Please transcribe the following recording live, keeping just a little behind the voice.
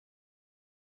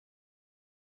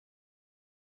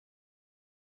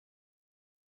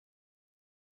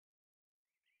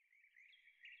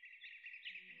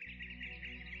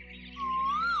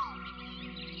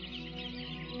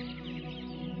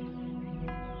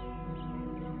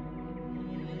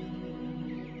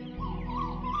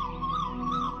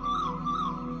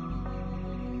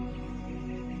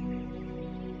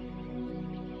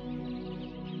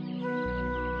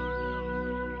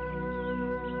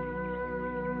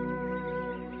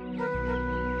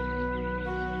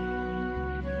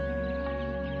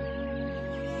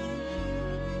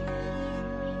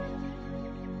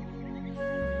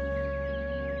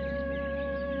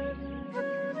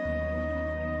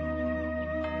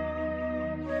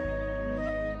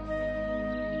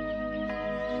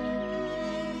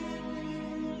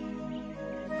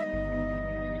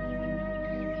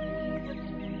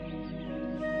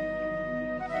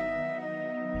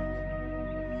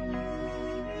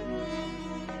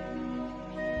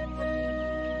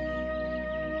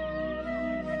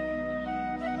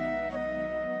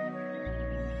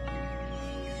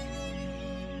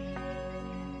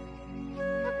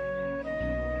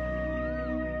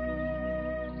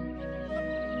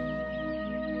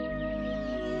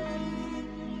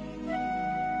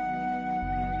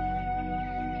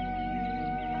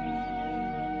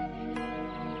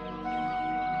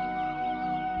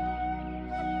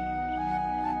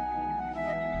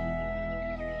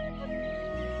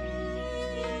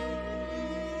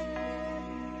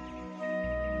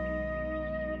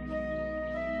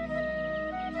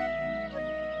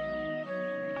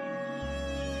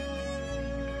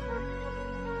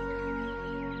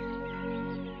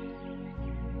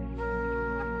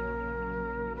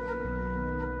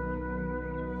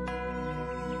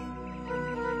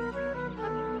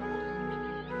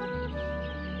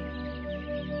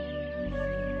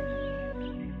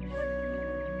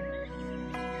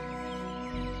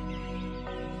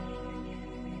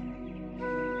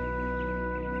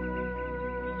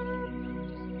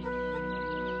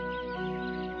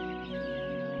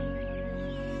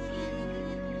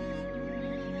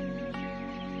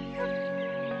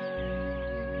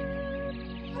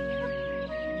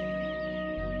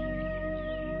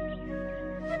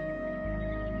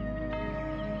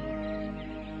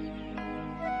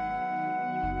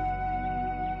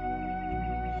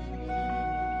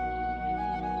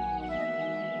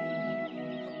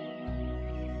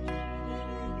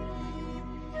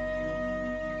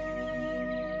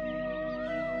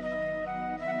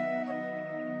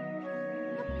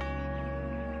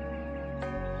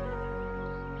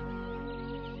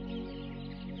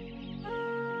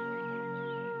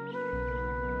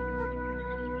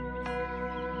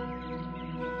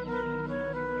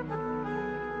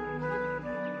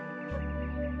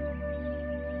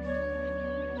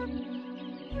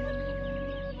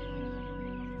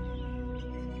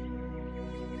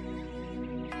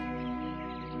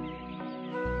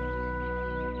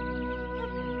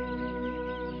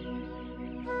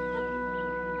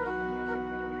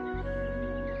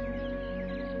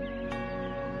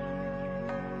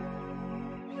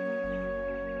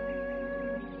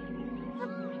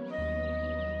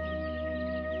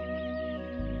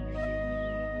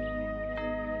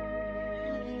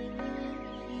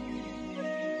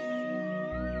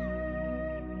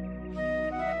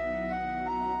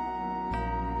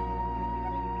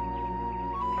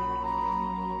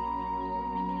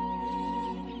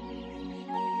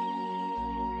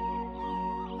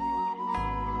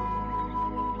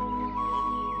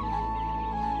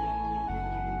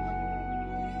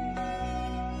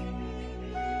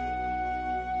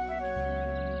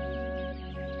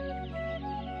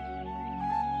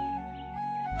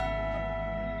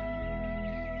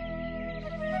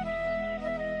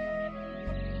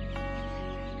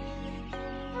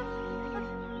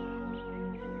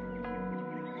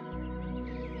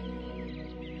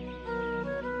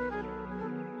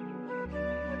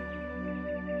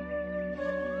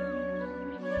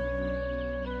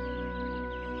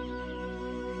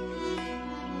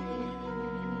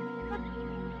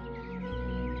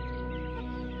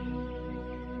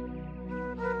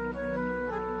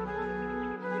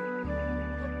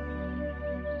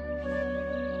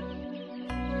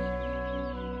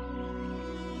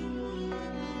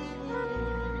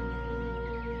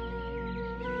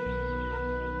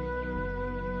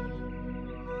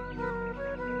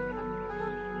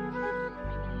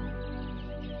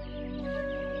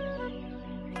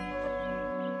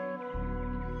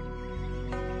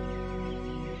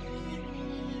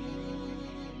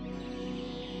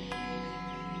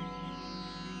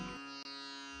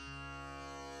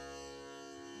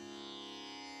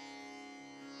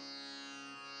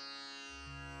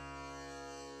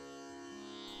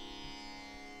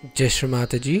Jai Shri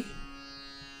Mataji.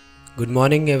 Good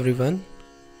morning, everyone.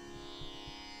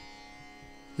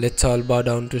 Let's all bow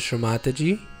down to Shri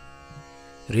Mataji,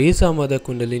 raise our Mother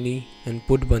Kundalini and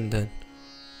put Bandhan.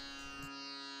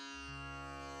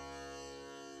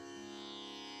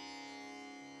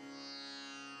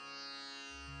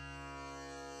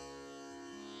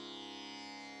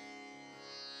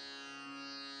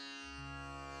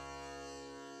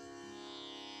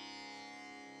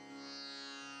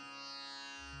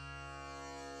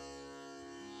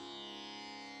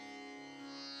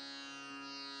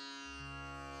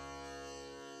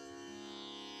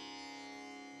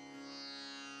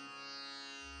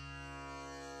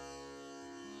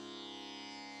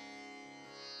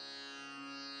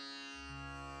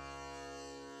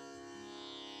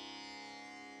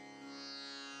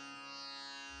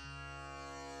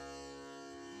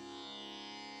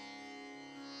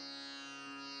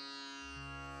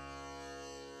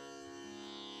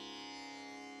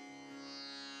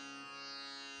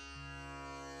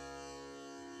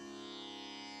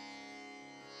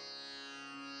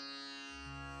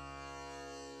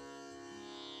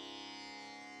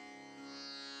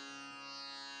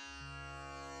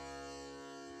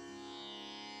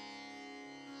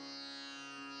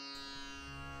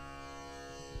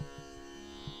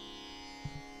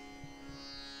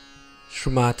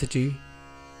 Shri Mataji,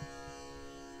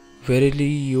 verily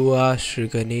you are Shri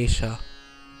Ganesha.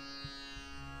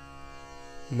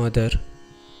 Mother,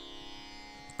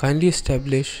 kindly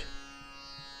establish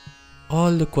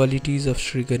all the qualities of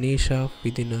Shri Ganesha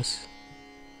within us.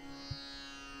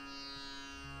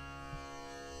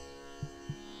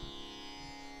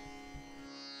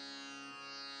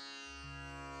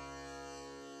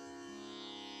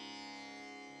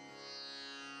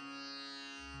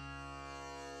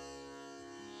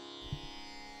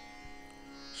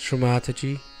 Shri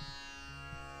Mataji,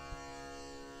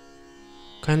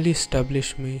 kindly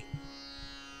establish me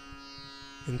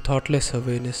in thoughtless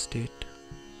awareness state.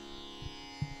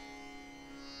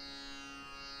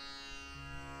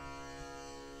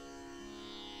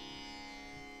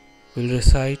 We'll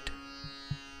recite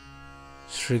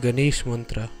Shri Ganesh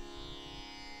Mantra.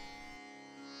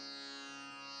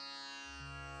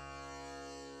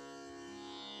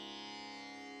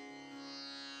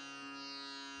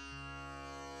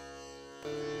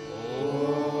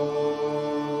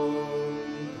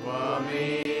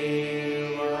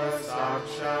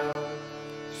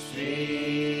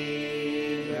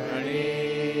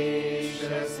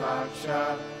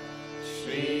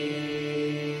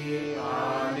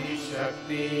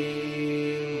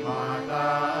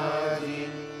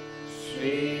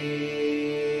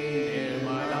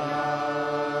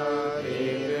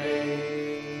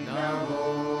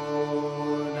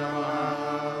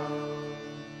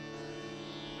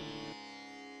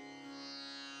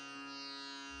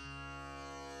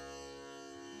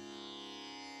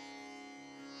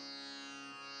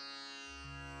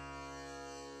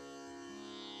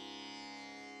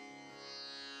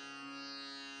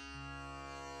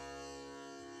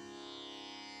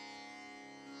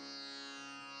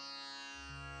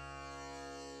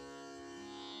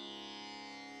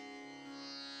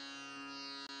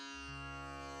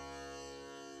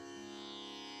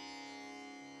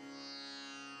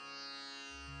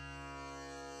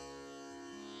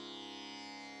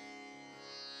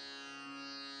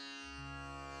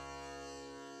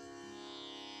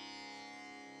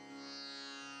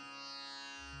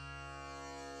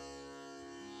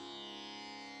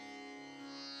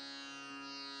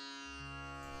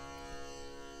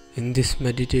 In this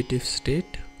meditative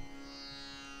state,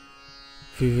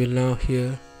 we will now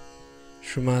hear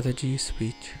Shri Mataji's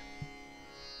speech.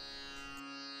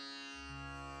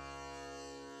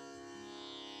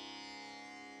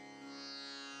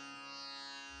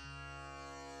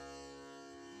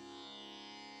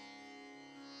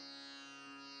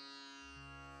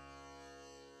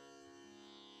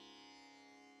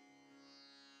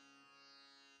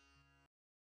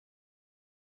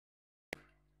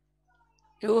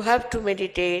 You have to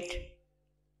meditate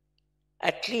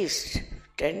at least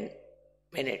 10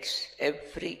 minutes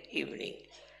every evening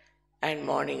and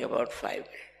morning about 5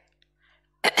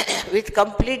 minutes with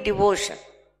complete devotion,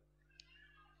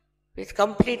 with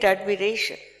complete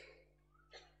admiration.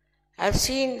 I've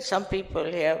seen some people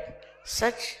who have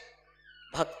such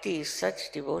bhakti,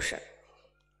 such devotion,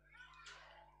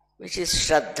 which is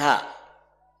Shraddha,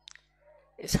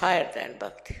 is higher than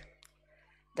bhakti,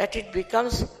 that it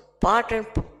becomes part and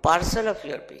parcel of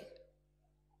your being.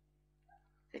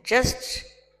 It just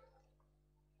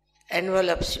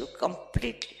envelops you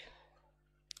completely.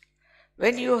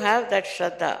 When you have that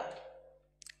Shraddha,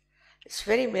 it's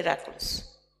very miraculous.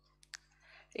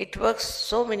 It works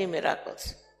so many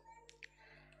miracles.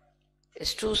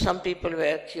 It's true, some people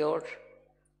were cured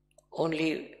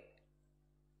only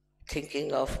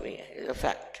thinking of me, is a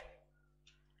fact.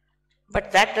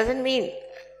 But that doesn't mean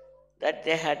that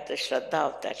they had the Shraddha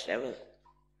of that level.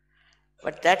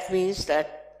 But that means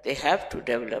that they have to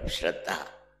develop Shraddha.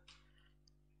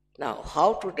 Now,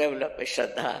 how to develop a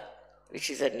Shraddha, which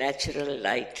is a natural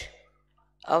light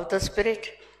of the spirit?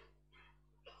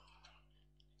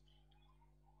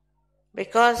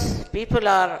 Because people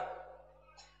are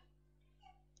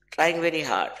trying very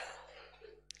hard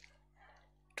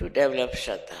to develop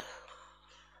Shraddha.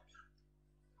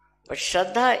 But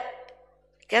Shraddha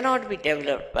cannot be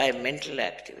developed by mental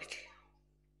activity,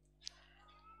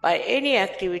 by any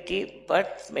activity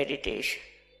but meditation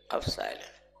of silence.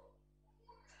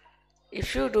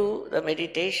 If you do the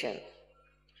meditation,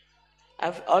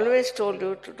 I've always told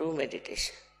you to do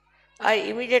meditation. I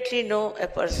immediately know a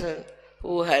person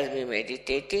who has been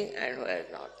meditating and who has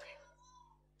not been.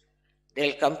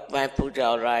 They'll come to my puja,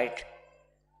 all right,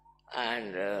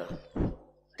 and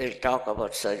they'll talk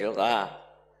about Sahaja.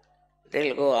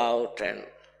 They'll go out and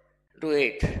do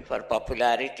it for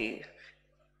popularity.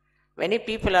 Many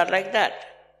people are like that.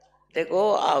 They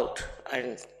go out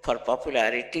and for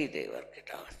popularity they work it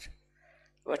out.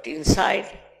 But inside,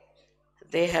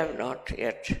 they have not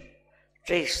yet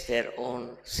traced their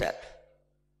own self.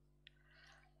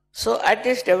 So at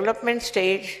this development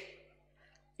stage,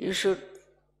 you should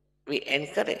be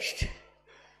encouraged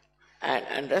and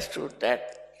understood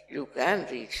that you can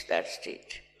reach that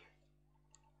state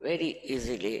very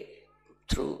easily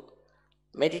through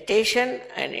meditation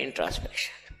and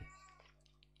introspection.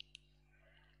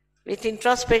 With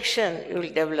introspection, you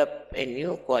will develop a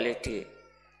new quality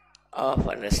of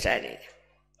understanding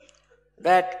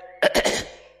that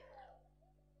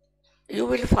you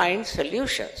will find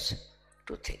solutions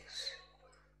to things.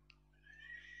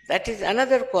 That is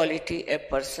another quality a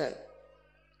person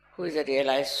who is a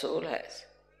realized soul has.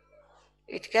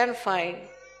 It can find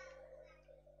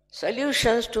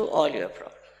solutions to all your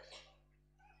problems.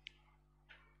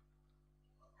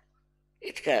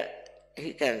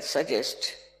 He can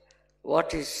suggest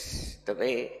what is the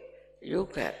way you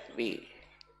can be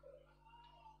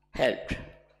helped.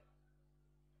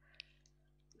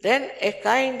 Then a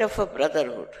kind of a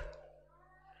brotherhood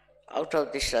out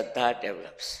of the Shraddha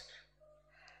develops.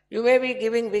 You may be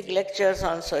giving big lectures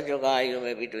on Sahaja, you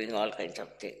may be doing all kinds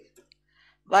of things.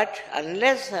 But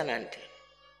unless and until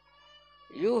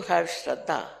you have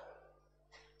Shraddha,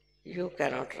 you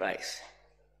cannot rise.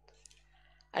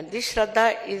 And this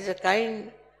Shraddha is a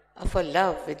kind of a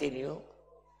love within you,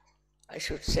 I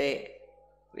should say,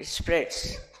 which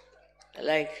spreads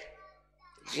like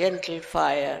gentle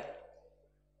fire,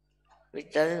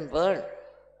 which doesn't burn,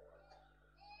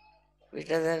 which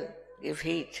doesn't give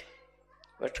heat,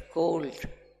 but cold,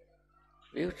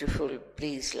 beautiful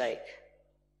breeze-like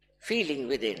feeling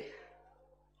within,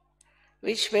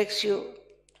 which makes you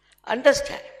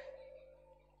understand.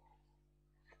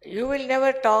 You will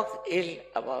never talk ill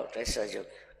about a Sahaja,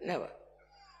 never.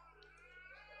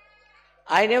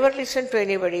 I never listen to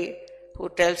anybody who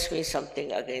tells me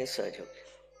something against Sahaja.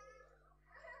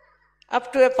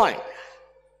 Up to a point.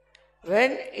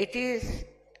 When it is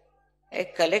a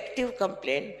collective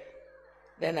complaint,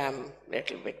 then I'm a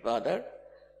little bit bothered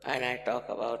and I talk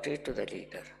about it to the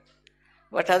leader.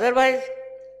 But otherwise,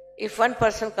 if one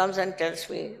person comes and tells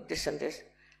me this and this,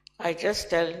 I just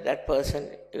tell that person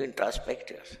to introspect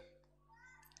yourself.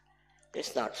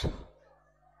 It's not so.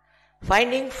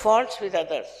 Finding faults with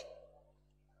others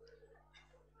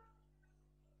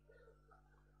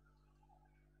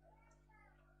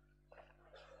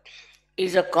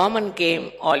is a common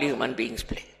game all human beings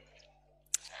play.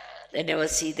 They never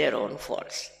see their own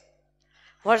faults.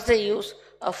 What's the use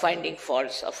of finding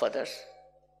faults of others?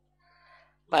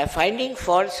 By finding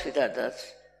faults with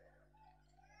others,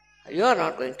 you are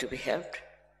not going to be helped.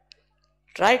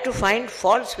 Try to find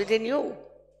faults within you,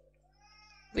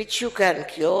 which you can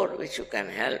cure, which you can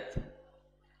help,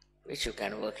 which you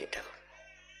can work it out.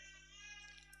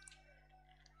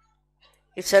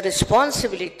 It's a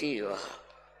responsibility you have.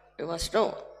 You must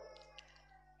know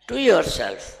to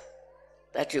yourself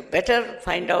that you better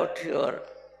find out your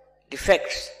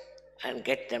defects and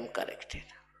get them corrected.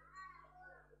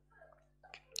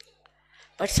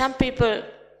 But some people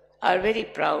are very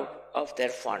proud of their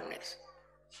fondness.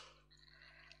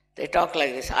 They talk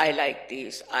like this, I like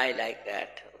this, I like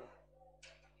that.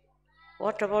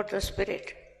 What about the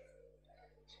spirit?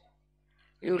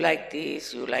 You like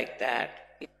this, you like that.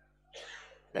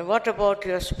 Then what about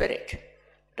your spirit?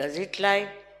 Does it like?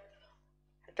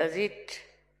 Does it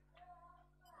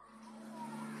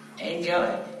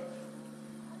enjoy.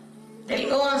 They'll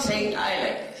go on saying, I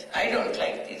like this, I don't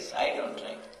like this, I don't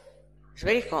like this. It's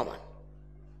very common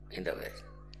in the West.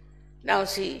 Now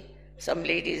see, some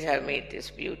ladies have made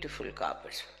these beautiful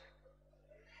carpets.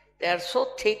 They are so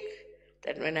thick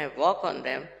that when I walk on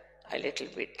them, I little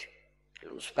bit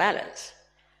lose balance.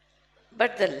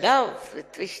 But the love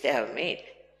with which they have made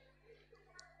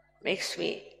makes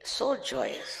me so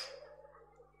joyous,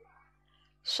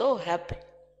 so happy,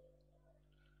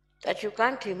 that you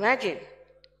can't imagine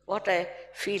what I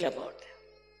feel about them.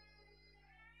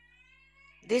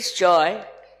 This joy,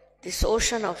 this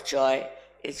ocean of joy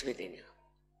is within you.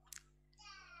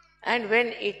 And when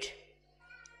it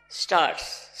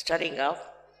starts stirring up,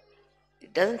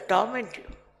 it doesn't torment you.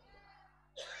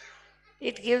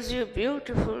 It gives you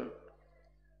beautiful,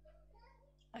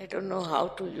 I don't know how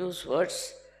to use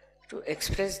words to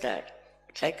express that.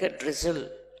 It's like a drizzle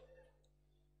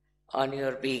on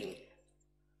your being.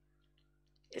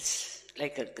 It's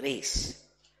like a grace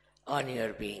on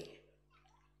your being.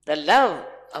 The love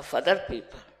of other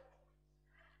people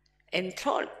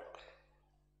enthralled.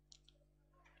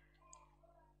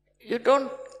 You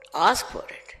don't ask for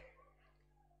it.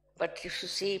 But if you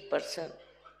see a person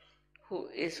who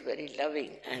is very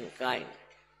loving and kind,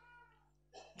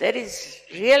 there is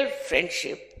real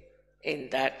friendship in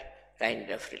that kind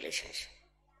of relationship.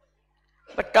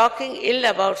 But talking ill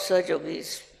about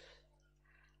Sahajogis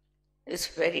is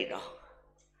very wrong.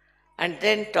 And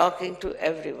then talking to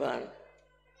everyone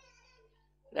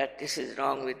that this is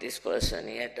wrong with this person,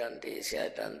 he had done this, he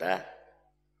had done that,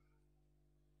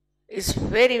 is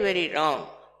very, very wrong,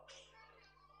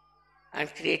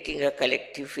 and creating a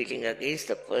collective feeling against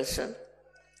the person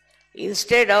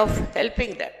instead of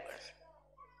helping that person.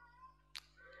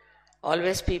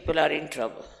 Always people are in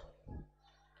trouble.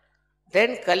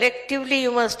 Then collectively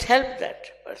you must help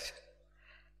that person,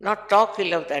 not talk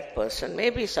ill of that person,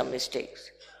 maybe some mistakes.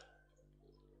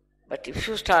 But if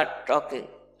you start talking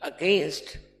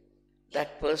against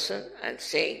that person and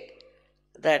saying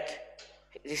that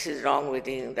this is wrong with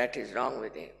him, that is wrong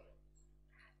with him,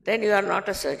 then you are not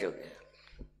a Sahajogi.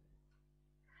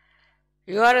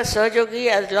 You are a Sahajogi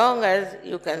as long as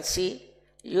you can see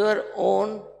your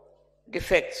own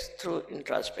defects through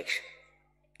introspection.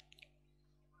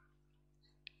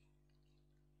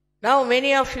 Now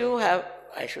many of you have,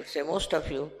 I should say most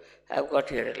of you have got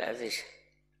your realization.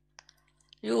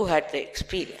 You had the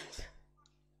experience.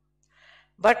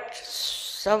 But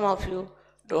some of you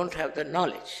don't have the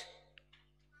knowledge.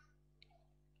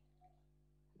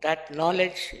 That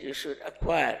knowledge you should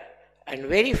acquire and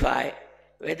verify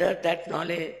whether that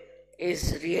knowledge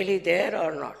is really there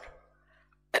or not.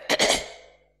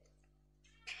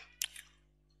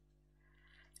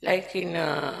 Like in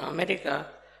America,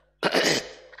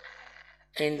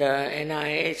 in the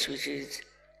NIH, which is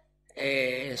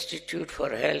an Institute for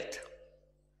Health,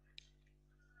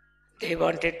 they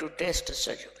wanted to test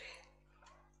Sahajogi.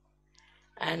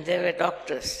 And there were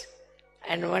doctors.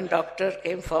 And one doctor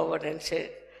came forward and said,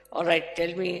 all right,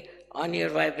 tell me on your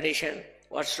vibration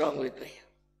what's wrong with me.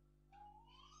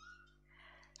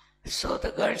 So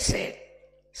the girl said,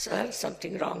 sir,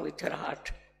 something wrong with your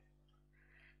heart.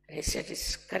 And he said,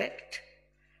 it's correct,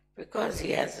 because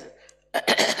he has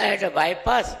had a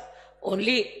bypass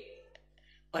only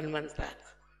 1 month back.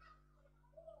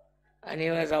 And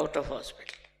he was out of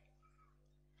hospital.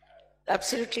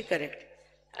 Absolutely correct.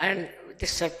 And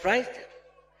this surprised them.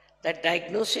 That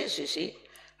diagnosis, you see,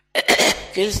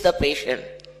 kills the patient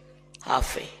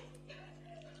halfway.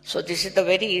 So this is the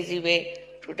very easy way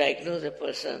to diagnose a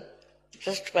person,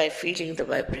 just by feeling the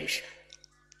vibration.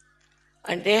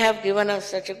 And they have given us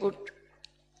such a good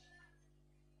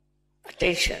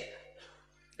attention.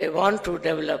 They want to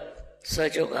develop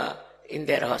Sahaja Yoga in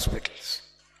their hospitals.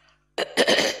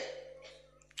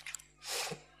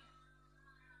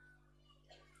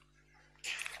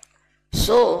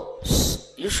 So,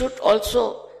 you should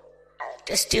also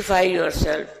testify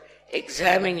yourself,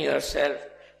 examine yourself,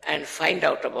 and find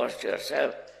out about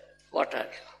yourself. What are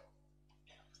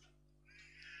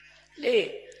you?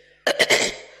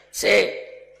 Say,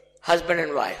 husband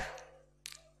and wife.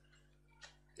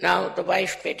 Now the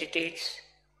wife meditates.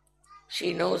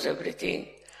 She knows everything.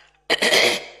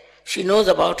 She knows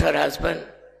about her husband,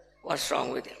 what's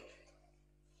wrong with him.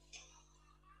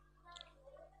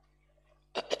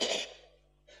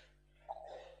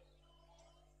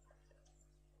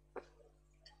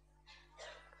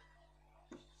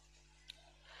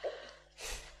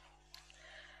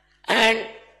 And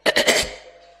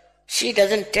she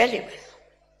doesn't tell him.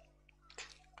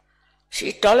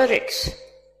 She tolerates.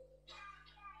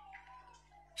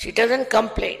 She doesn't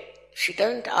complain. She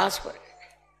doesn't ask for it.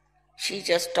 She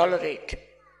just tolerates.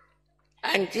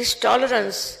 And this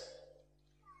tolerance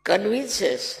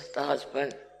convinces the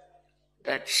husband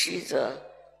that she's a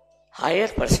higher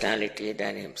personality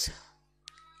than himself.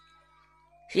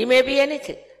 He may be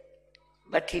anything,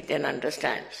 but he then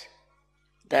understands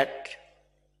that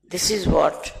this is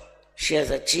what she has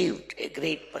achieved, a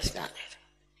great personality.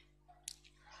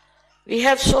 We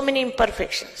have so many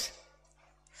imperfections,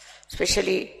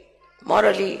 especially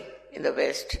morally in the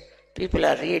West. People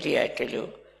are really, I tell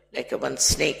you, like one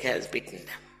snake has bitten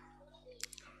them.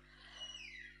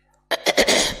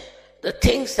 The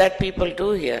things that people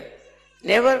do here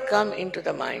never come into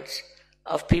the minds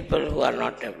of people who are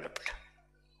not developed.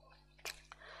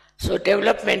 So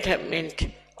development meant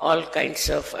all kinds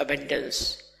of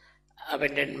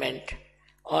abandonment,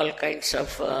 all kinds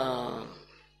of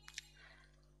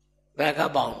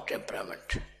vagabond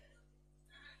temperament.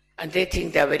 And they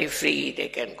think they are very free, they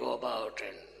can go about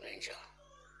and enjoy.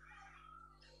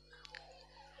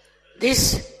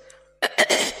 This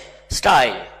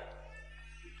style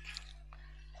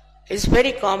is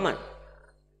very common,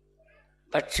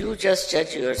 but you just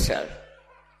judge yourself.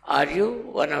 Are you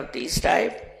one of these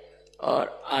type, or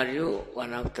are you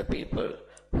one of the people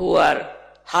who are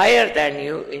higher than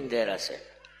you in their ascent?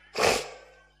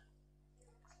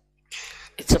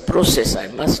 It's a process, I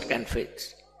must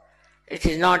confess. It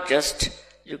is not just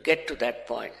you get to that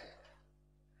point.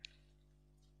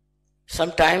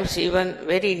 Sometimes even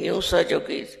very new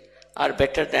Sahaja-yogis are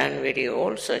better than very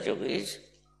old Sahaja-yogis,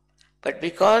 but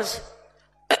because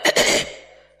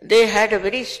they had a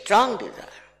very strong desire.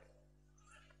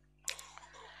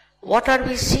 What are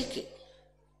we seeking?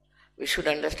 We should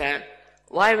understand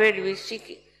why were we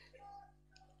seeking?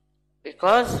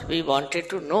 Because we wanted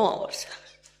to know ourselves.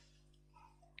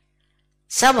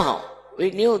 Somehow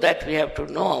we knew that we have to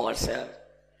know ourselves,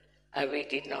 and we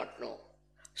did not know.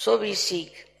 So we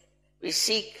seek,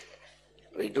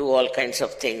 we do all kinds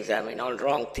of things, all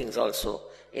wrong things also,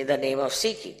 in the name of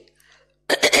seeking.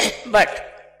 But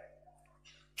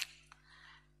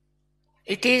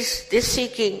it is this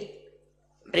seeking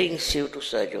brings you to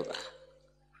Sahaja Yoga.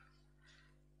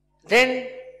 Then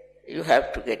you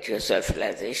have to get your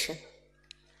self-realization,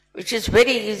 which is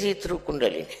very easy through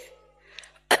Kundalini.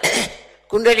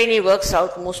 Kundalini works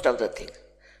out most of the things.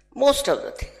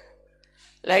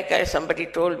 Like somebody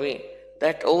told me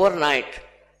that overnight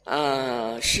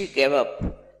she gave up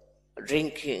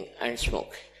drinking and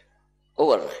smoking.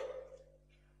 Overnight.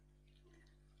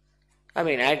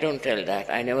 I don't tell that,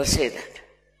 I never say that.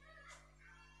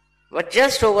 But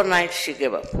just overnight she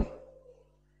gave up.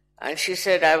 And she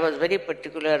said, I was very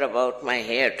particular about my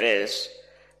hairdress,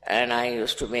 and I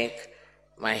used to make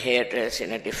my hairdress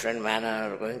in a different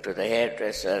manner, going to the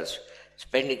hairdressers,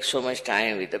 spending so much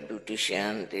time with the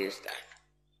beautician, this, that.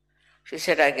 She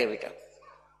said, I gave it up.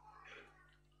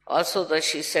 Also,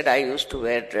 she said, I used to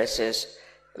wear dresses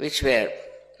which were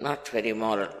not very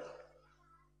moral.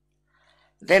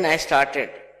 Then I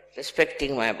started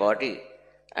respecting my body,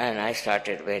 and I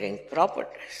started wearing proper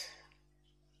dress.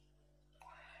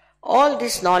 All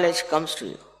this knowledge comes to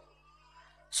you.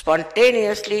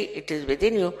 Spontaneously it is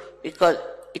within you because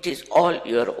it is all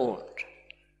your own.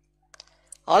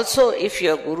 Also, if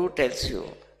your guru tells you,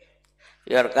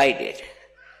 you are guided.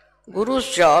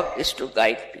 Guru's job is to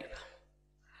guide people.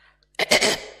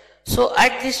 So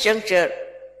at this juncture,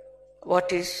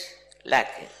 what is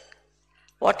lacking?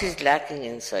 What is lacking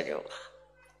in Sahaja Yoga?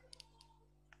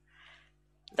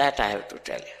 That I have to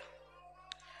tell you.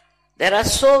 There are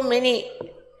so many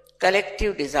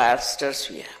collective disasters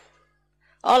we have.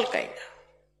 All kind of.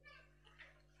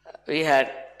 We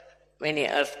had many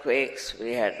earthquakes,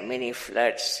 we had many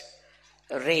floods,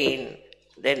 rain,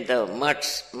 then the mud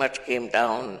came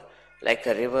down like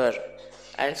a river,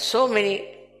 and so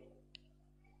many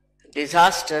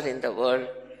disasters in the world,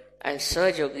 and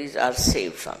Sahaja Yogis are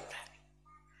saved from that.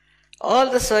 All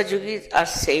the Sahaja Yogis are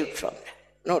saved from that,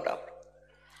 no doubt.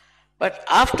 But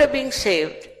after being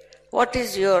saved, what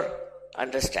is your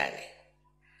understanding?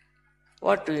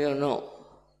 What do you know?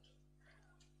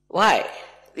 Why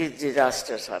these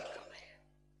disasters are coming?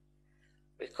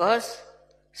 Because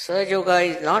Sahaja Yoga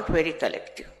is not very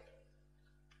collective.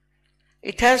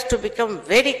 It has to become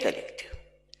very collective.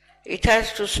 It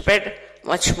has to spread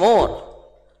much more,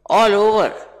 all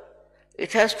over.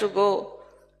 It has to go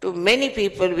to many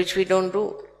people, which we don't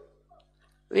do.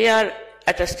 We are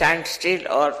at a standstill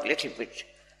or little bit,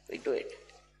 we do it.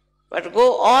 But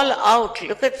go all out.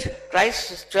 Look at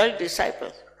Christ's 12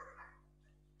 disciples.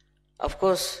 Of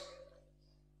course,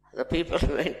 the people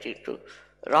went into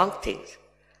wrong things.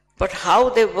 But how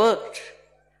they worked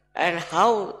and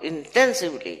how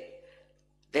intensively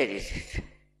they did it.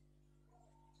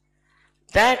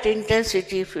 that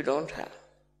intensity if you don't have.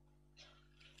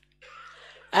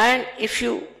 And if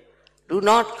you do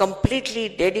not completely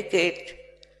dedicate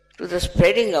to the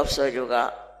spreading of Sahaja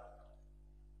Yoga,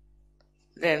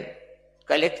 then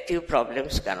collective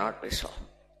problems cannot be solved.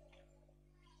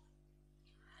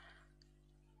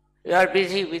 You are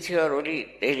busy with your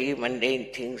only daily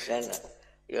mundane things and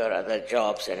your other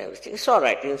jobs and everything. It's all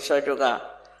right. In Sahaja Yoga,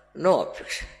 no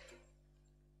objection.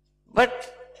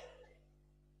 But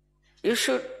you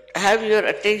should have your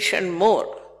attention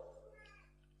more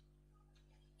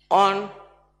on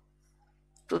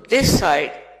to this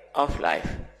side of life,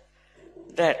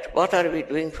 that what are we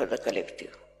doing for the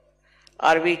collective?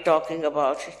 Are we talking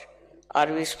about it?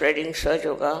 Are we spreading Sahaja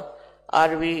Yoga?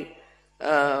 Are we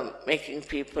making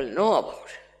people know about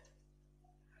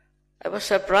it? I was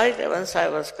surprised once I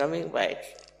was coming by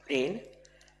train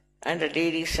and a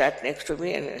lady sat next to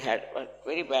me and had a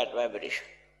very bad vibration.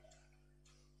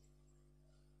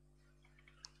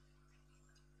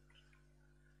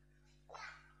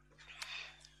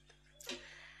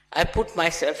 I put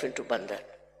myself into Bandhan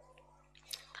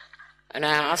and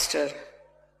I asked her,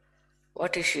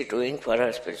 what is she doing for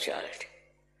her spirituality?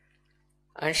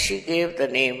 And she gave the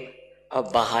name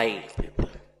of Baha'i people.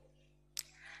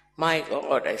 My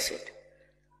God, I said,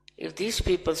 if these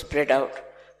people spread out,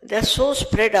 they are so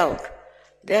spread out,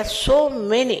 there are so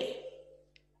many.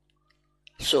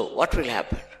 So what will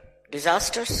happen?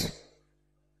 Disasters?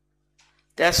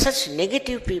 There are such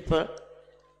negative people,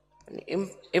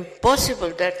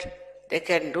 impossible that they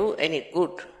can do any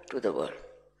good to the world.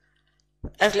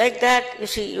 As like that, you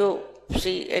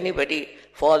see anybody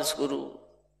false guru,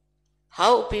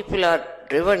 how people are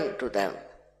driven to them,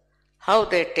 how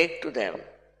they take to them,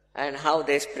 and how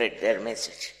they spread their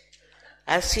message.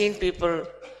 I've seen people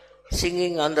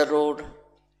singing on the road,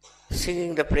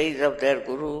 singing the praise of their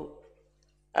guru,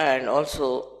 and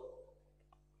also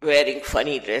wearing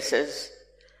funny dresses.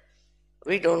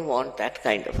 We don't want that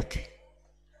kind of a thing.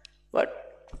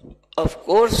 But of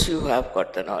course you have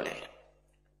got the knowledge.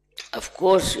 Of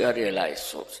course you are realized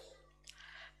souls.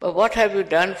 But what have you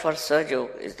done for Sahaja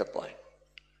Yoga is the point.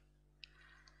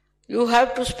 You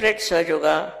have to spread Sahaja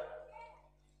Yoga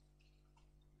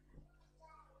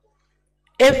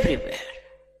everywhere.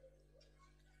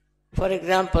 For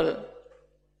example,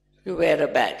 you wear a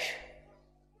badge.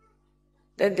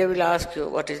 Then they will ask you,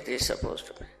 what is this supposed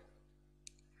to be?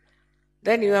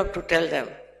 Then you have to tell them,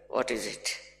 what is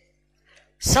it?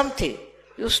 Something.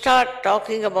 You start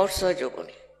talking about Sahaja Yoga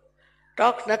only.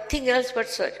 Talk nothing else but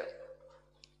Sahaja Yoga.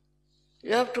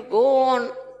 You have to go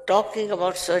on talking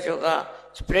about Sahaja Yoga,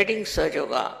 spreading Sahaja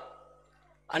Yoga.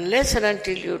 Unless and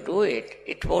until you do it,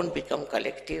 it won't become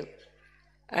collective.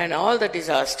 And all the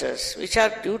disasters which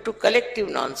are due to collective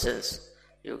nonsense,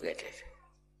 you get it.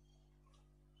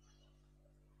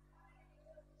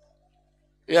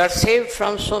 You are saved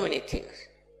from so many things.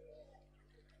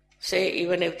 Say,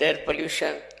 even if there is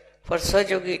pollution, for Sahaja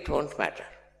Yogi it won't matter.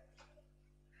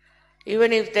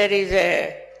 Even if there is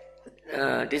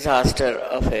a disaster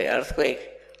of an earthquake,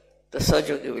 the Sahaja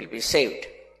Yogi will be saved.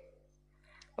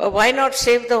 But why not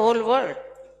save the whole world?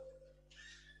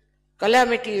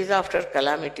 Calamities after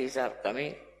calamities are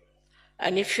coming.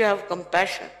 And if you have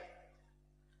compassion,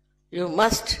 you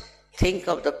must think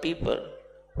of the people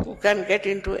who can get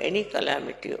into any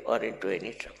calamity or into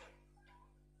any trouble.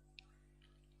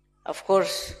 Of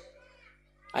course,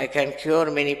 I can cure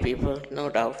many people, no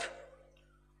doubt.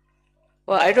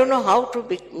 Well, I don't know how to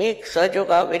make Sahaja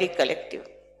Yoga very collective.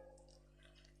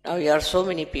 Now you are so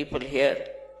many people here.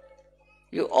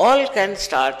 You all can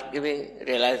start giving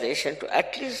realization to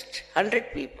at least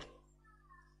 100 people.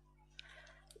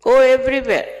 Go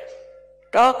everywhere.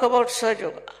 Talk about Sahaja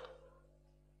Yoga.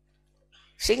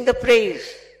 Sing the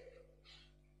praise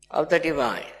of the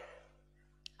divine.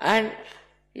 And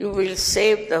you will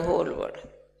save the whole world.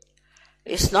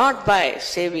 It's not by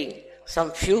saving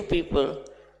some few people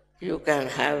you can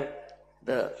have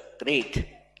the great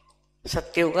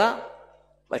Satya Yoga,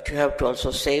 but you have to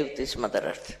also save this Mother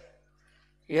Earth.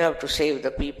 You have to save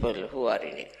the people who are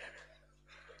in it.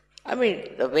 I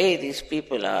mean, the way these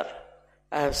people are,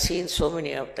 I have seen so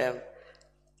many of them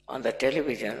on the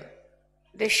television.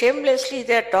 They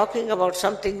are talking about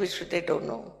something which they don't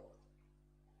know.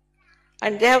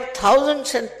 And they have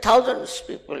thousands and thousands of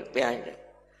people behind them.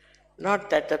 Not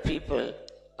that the people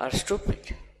are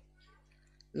stupid.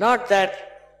 Not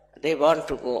that they want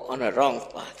to go on a wrong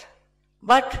path.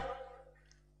 But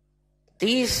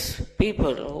these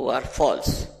people who are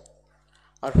false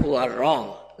or who are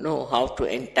wrong know how to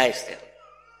entice them,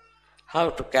 how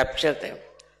to capture them,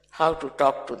 how to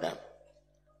talk to them.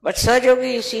 But Sahaja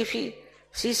Yogi, you see, if he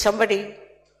sees somebody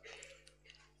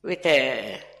with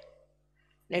a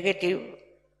negative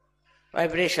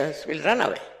vibrations will run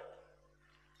away,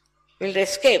 will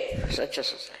escape such a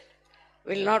society,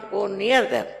 will not go near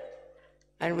them,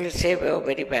 and will say, oh,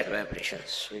 very bad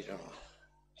vibrations, we don't know.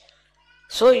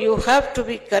 So you have to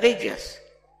be courageous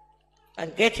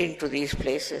and get into these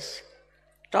places,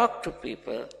 talk to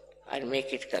people, and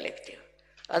make it collective.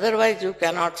 Otherwise, you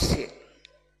cannot save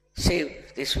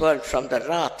this world from the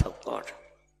wrath of God.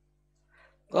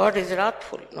 God is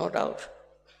wrathful, no doubt.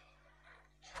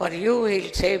 For you,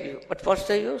 He'll save you. But what's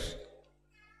the use?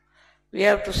 We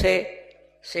have to say,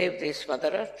 save this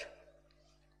Mother Earth.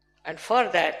 And for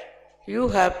that, you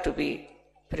have to be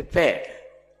prepared.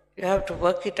 You have to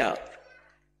work it out.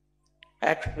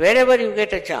 At wherever you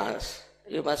get a chance,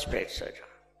 you must spread Sahaja.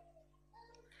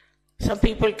 Some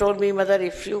people told me, Mother,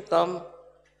 if you come,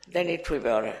 then it will be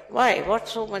all right. Why? What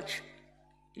so much?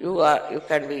 You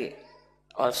can be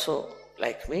also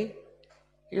like me.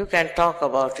 You can talk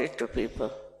about it to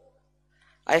people.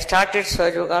 I started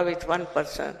Sahaja Yoga with one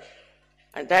person,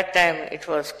 and that time it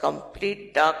was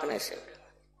complete darkness.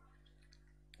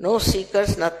 No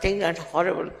seekers, nothing, and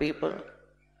horrible people.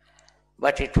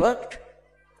 But it worked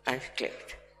and it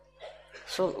clicked.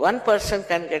 So one person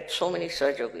can get so many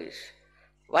Sahaja Yogis.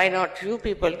 Why not you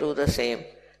people do the same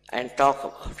and talk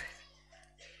about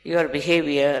it? Your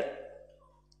behavior,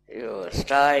 your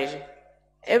style,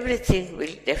 everything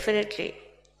will definitely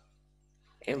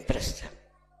impress them.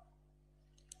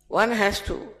 One has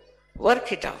to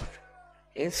work it out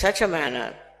in such a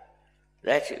manner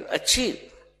that you achieve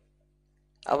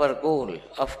our goal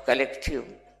of collective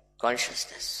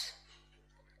consciousness.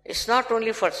 It's not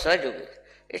only for Sahaja Yogis,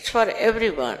 it's for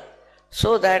everyone,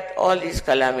 so that all these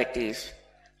calamities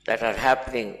that are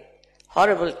happening,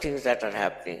 horrible things that are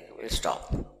happening, will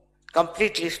stop.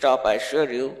 Completely stop, I assure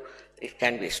you, it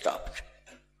can be stopped.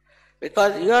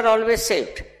 Because you are always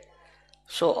saved.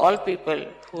 So all people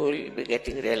who will be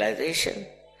getting realization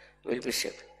will be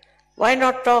saved. Why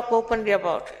not talk openly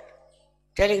about it?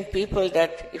 Telling people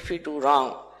that if we do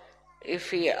wrong,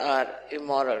 if we are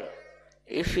immoral,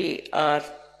 if we are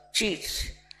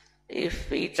cheats, if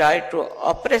we try to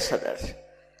oppress others,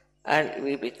 and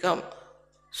we become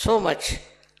so much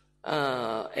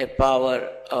a power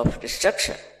of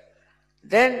destruction,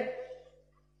 then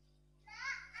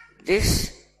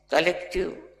this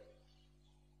collective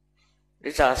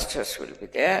disasters will be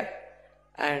there,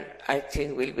 and I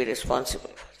think we'll be responsible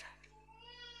for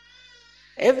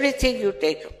that. Everything you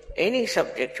take up, any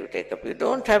subject you take up, you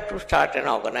don't have to start an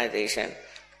organization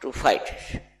to fight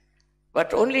it.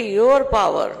 But only your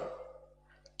power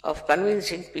of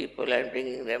convincing people and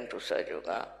bringing them to Sahaja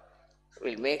Yoga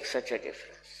will make such a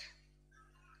difference.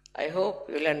 I hope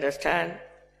you'll understand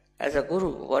as a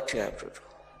guru what you have to do.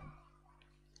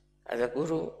 As a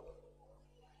guru,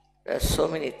 there are so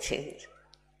many things.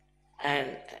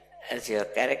 And as your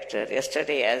character,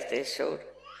 yesterday as they showed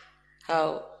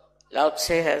how Lao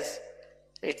Tse has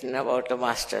written about the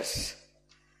masters,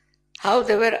 how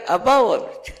they were above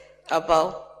everything,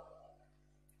 above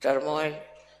turmoil,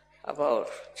 about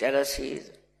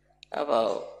jealousies,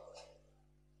 about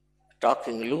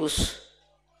talking loose.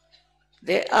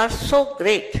 They are so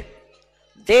great.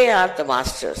 They are the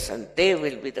masters, and they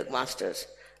will be the masters,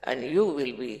 and you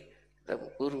will be the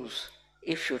gurus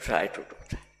if you try to do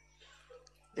that.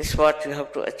 This is what you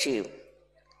have to achieve.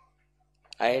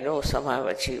 I know some have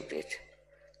achieved it,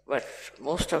 but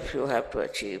most of you have to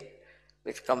achieve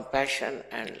with compassion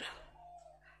and love.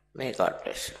 May God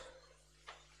bless you.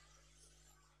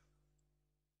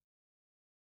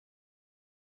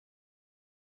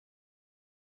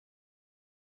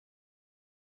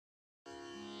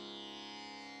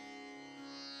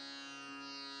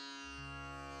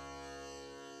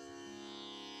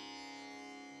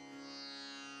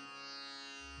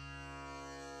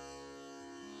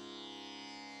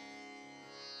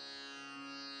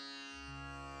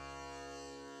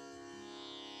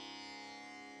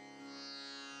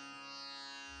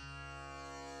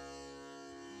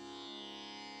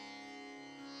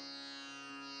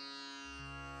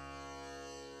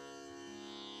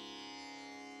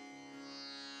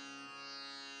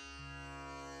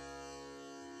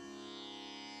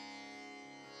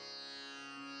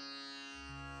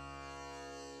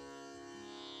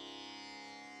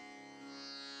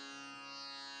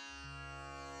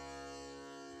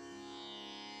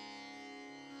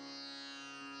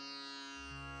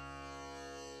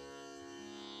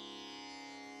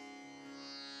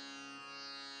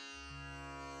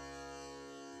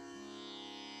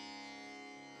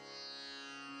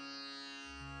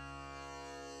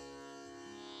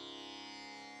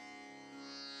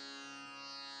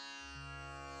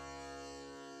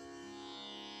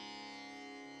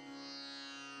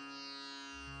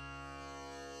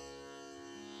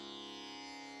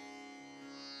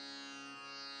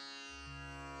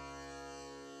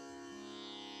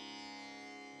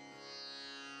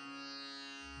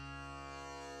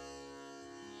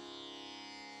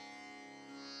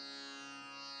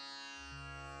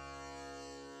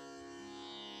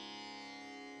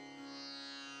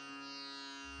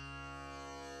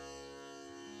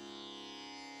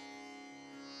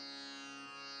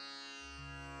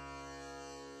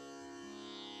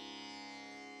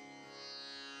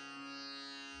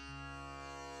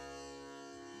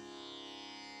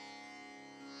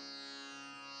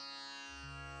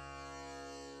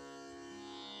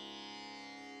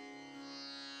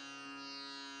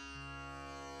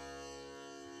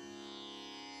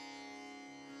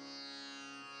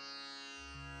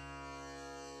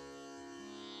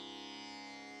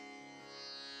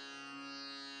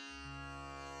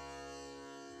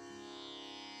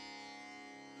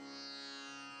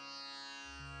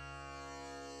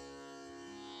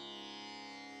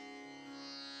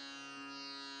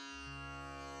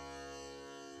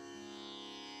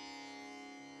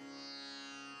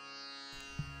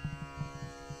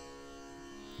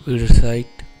 will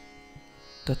recite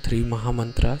the three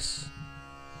Mahamantras.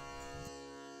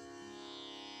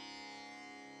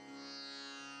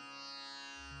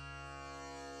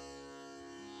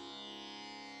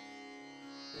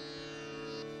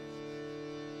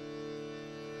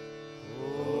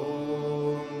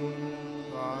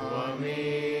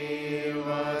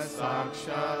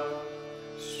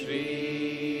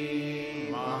 Shri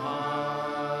Mahalakshmi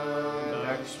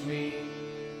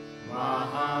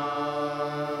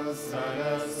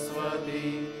Mahasaraswati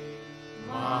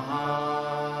Mahakali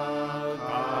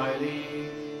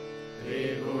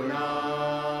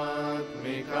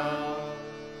Trigunatmika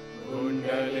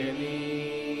Kundalini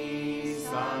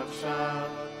Sakshat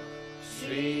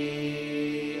Shri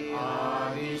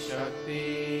Adishakti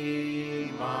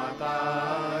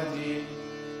Mataji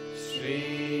Shri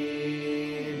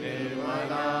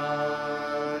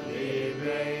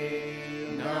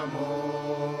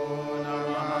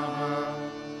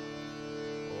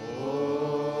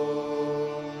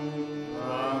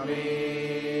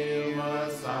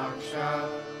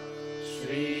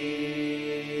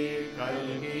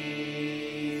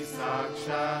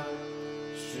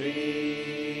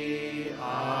Shri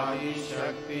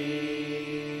Adishakti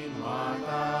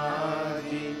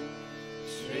Mataji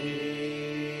Shri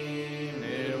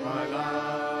Nirmala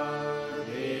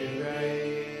Devi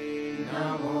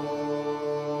Namo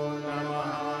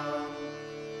Namaha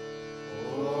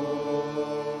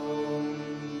Om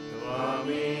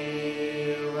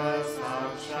Tvameva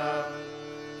Sakshat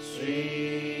Shri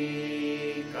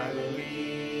Kalki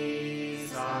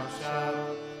Sakshat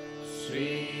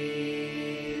Shri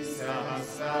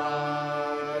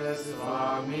Sahasrara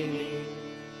Swamini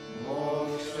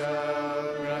Moksha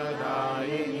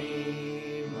Pradayini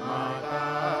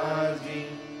Mataji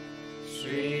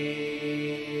Shri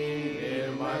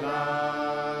Nirmala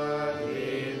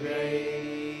Devi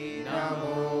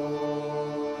Namo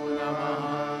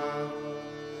Namaha.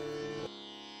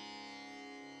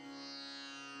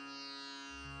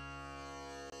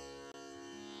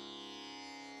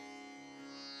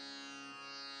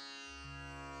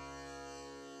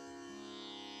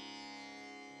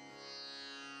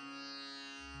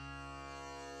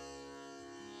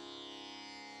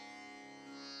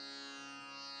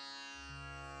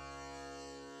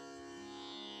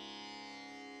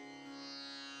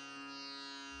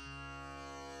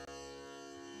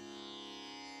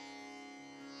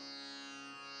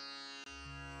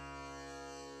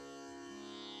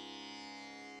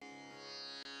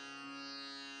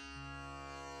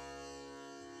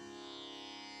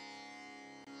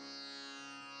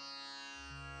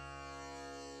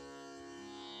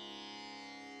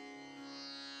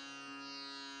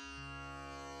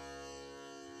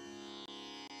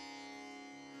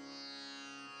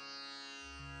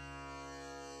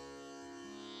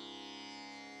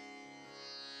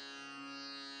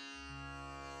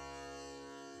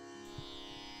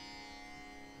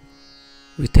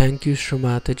 We thank you, Shri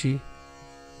Mataji,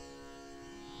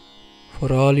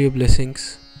 for all your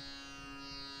blessings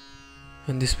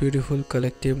and this beautiful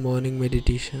collective morning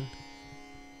meditation.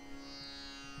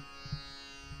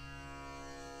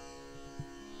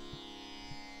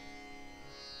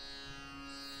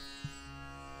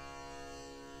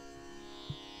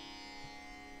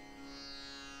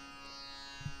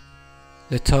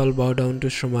 Let's all bow down to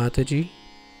Shri Mataji,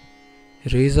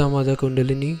 raise our Mother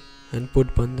Kundalini and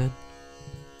put Bandhan.